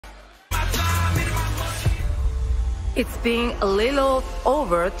It's been a little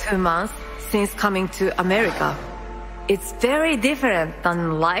over 2 months since coming to America. It's very different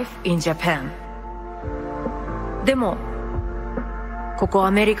than life in Japan. でも、ここ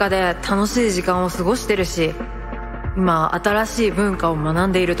アメリカで楽しい時間を過ごしてるし、今新しい文化を学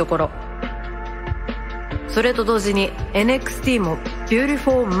んでいるところ。それと同時に NXT も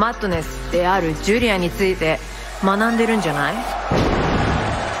Beautiful Madness であるジュリアについて学んでるんじゃない？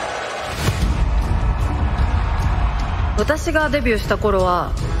私がデビューした頃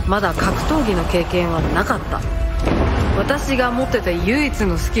はまだ格闘技の経験はなかった。私が持ってた唯一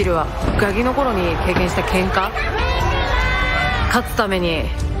のスキルはガキの頃に経験した喧嘩。勝つために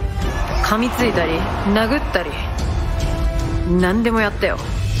噛みついたり殴ったり何でもやったよ。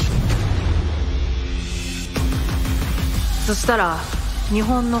そしたら日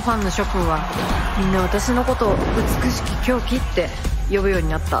本のファンの諸君はみんな私のことを美しき狂気って呼ぶように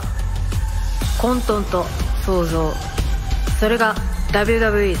なった。混沌と創造、それが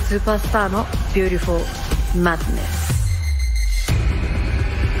WWE スーパースターの Beautiful Madness。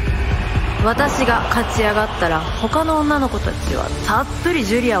 私が勝ち上がったら他の女の子たちはたっぷり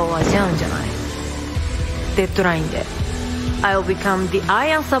ジュリアを味わうんじゃない？デッドラインで I'll become the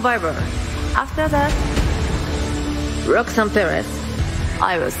Iron Survivor. After that, Roxanne Perez,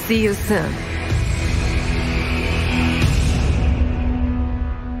 I will see you soon.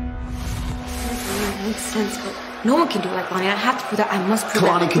 Makes sense, but no one can do it like Kelani. I have to prove that. I must prove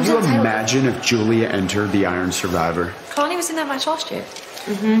Kelani, that. could you imagine if Giulia entered the Iron Survivor? Kelani was in that match last year.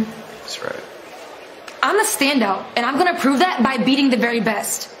 That's right. I'm a standout, and I'm gonna prove that by beating the very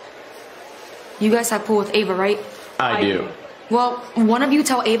best. You guys have pull with Ava, right? I do. Well, one of you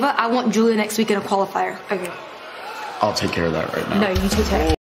tell Ava I want Giulia next week in a qualifier. Okay. I'll take care of that right now. No, you two take.